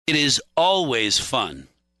It is always fun.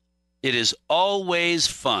 It is always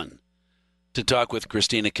fun to talk with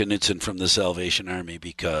Christina Knudson from the Salvation Army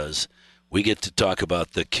because we get to talk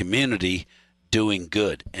about the community doing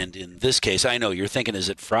good. And in this case, I know you're thinking, is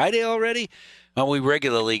it Friday already? Well, we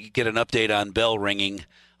regularly get an update on bell ringing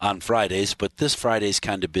on Fridays, but this Friday's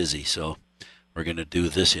kind of busy, so we're going to do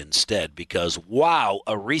this instead because, wow,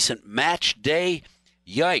 a recent match day,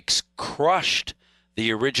 yikes, crushed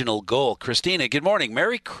the original goal. Christina, good morning.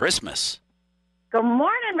 Merry Christmas. Good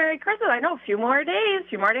morning. Merry Christmas. I know a few more days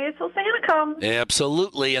till Santa comes.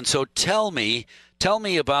 Absolutely. And so tell me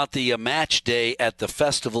about the match day at the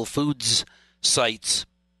Festival Foods sites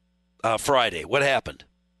Friday. What happened?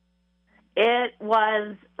 It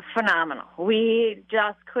was phenomenal. We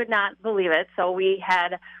just could not believe it. So we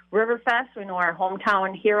had Riverfest. We know our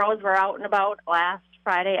hometown heroes were out and about last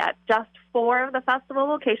Friday at just 4 of the festival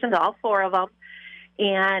locations, all 4 of them.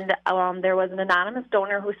 And there was an anonymous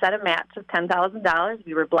donor who set a match of $10,000.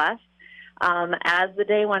 We were blessed. As the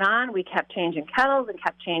day went on, we kept changing kettles.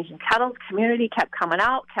 Community kept coming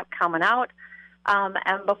out.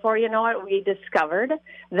 And before you know it, we discovered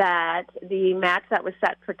that the match that was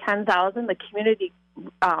set for $10,000, the community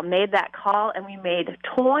made that call, and we made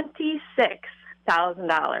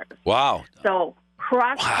 $26,000. Wow! So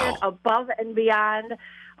crushed it above and beyond,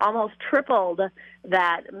 almost tripled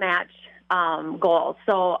that match goal.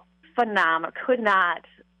 So phenomenal. Could not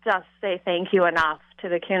just say thank you enough to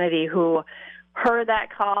the community who heard that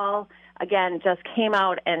call. Again, just came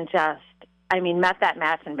out and met that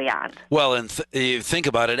match and beyond. Well, and you think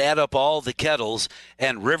about it, add up all the kettles,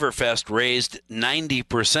 and Riverfest raised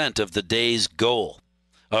 90% of the day's goal,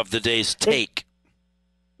 of the day's take.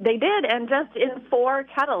 They did, and just in 4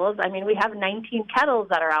 kettles, we have 19 kettles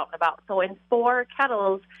that are out and about. So in 4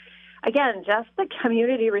 kettles, again, just the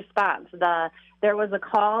community response. There was a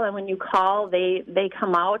call, and when you call, they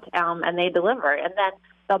come out and they deliver. And then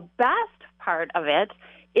the best part of it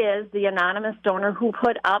is the anonymous donor who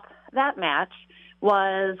put up that match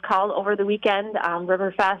was called over the weekend.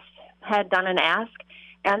 Riverfest had done an ask,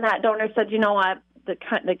 and that donor said, you know what, the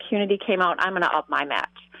community came out, I'm going to up my match.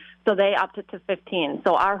 So they upped it to 15.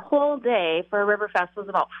 So our whole day for Riverfest was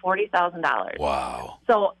about $40,000. Wow.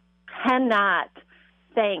 So cannot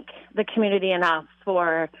thank the community enough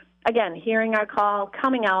for, again, hearing our call,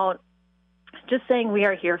 coming out, just saying we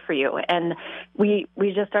are here for you. And we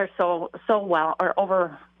just are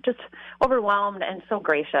overwhelmed and so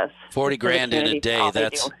gracious. 40 grand in a day.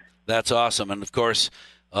 That's awesome. And of course,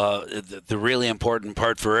 the really important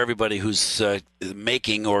part for everybody who's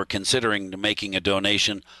making or considering making a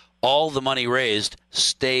donation, all the money raised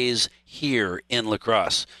stays here in La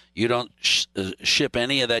Crosse. You don't ship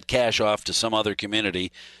any of that cash off to some other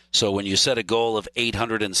community. So when you set a goal of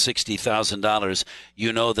 $860,000,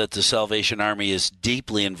 you know that the Salvation Army is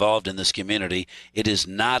deeply involved in this community. It is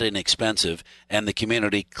not inexpensive, and the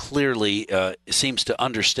community clearly seems to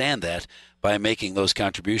understand that by making those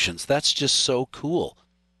contributions. That's just so cool.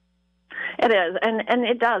 It is, and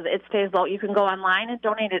it does. It stays local. You can go online and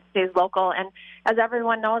donate. It stays local. And as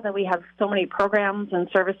everyone knows, that we have so many programs and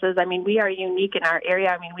services. We are unique in our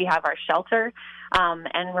area. We have our shelter,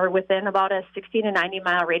 and we're within about a 60 to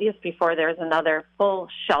 90-mile radius before there's another full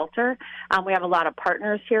shelter. We have a lot of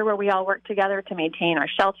partners here where we all work together to maintain our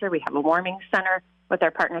shelter. We have a warming center with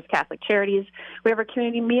our partners, Catholic Charities. We have our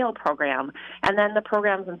community meal program, and then the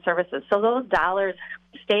programs and services. So those dollars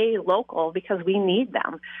stay local because we need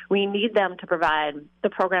them. We need them to provide the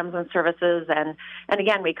programs and services. And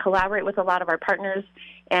again, we collaborate with a lot of our partners,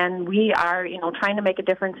 and we are, trying to make a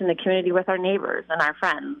difference in the community with our neighbors and our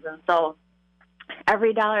friends. And so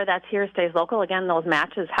every dollar that's here stays local. Again, those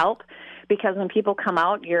matches help because when people come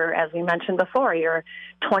out, as we mentioned before, your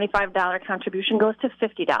 $25 contribution goes to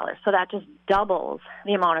 $50. So that just doubles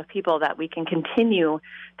the amount of people that we can continue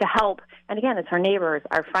to help. And again, it's our neighbors,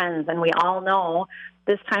 our friends, and we all know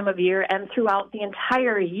this time of year and throughout the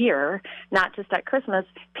entire year, not just at Christmas,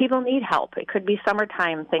 people need help. It could be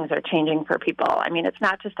summertime, things are changing for people. It's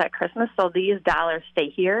not just at Christmas, so these dollars stay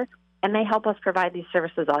here, and they help us provide these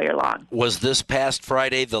services all year long. Was this past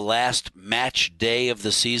Friday the last match day of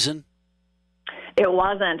the season? It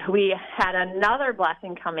wasn't. We had another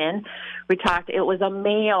blessing come in. It was a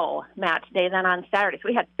Mayo match day then on Saturday. So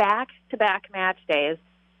we had back-to-back match days.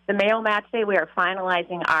 The Mayo match day, we are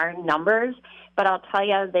finalizing our numbers, but I'll tell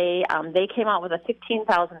you, they came out with a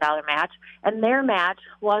 $15,000 match, and their match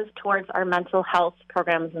was towards our mental health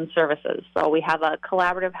programs and services. So we have a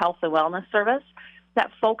collaborative health and wellness service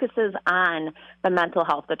that focuses on the mental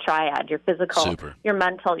health, the triad, your physical, Super. Your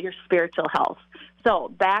mental, your spiritual health. So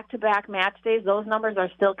back-to-back match days, those numbers are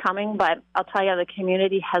still coming, but I'll tell you, the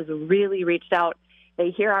community has really reached out. they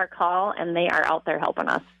hear our call, and they are out there helping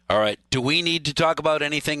us. All right. Do we need to talk about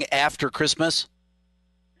anything after Christmas?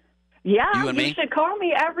 Yeah, you and me? should call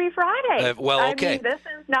me every Friday. Okay. I mean, this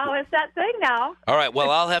is now a set thing now. All right. Well,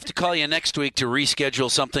 I'll have to call you next week to reschedule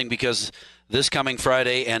something because this coming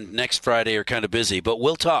Friday and next Friday are kind of busy. But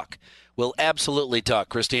we'll talk. We'll absolutely talk.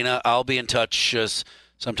 Christina, I'll be in touch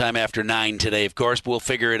sometime after 9 today, of course. But we'll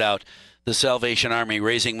figure it out. The Salvation Army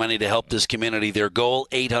raising money to help this community. Their goal,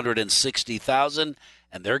 $860,000,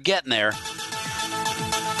 and they're getting there.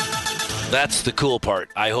 That's the cool part.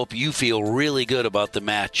 I hope you feel really good about the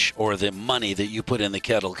match or the money that you put in the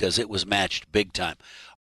kettle because it was matched big time.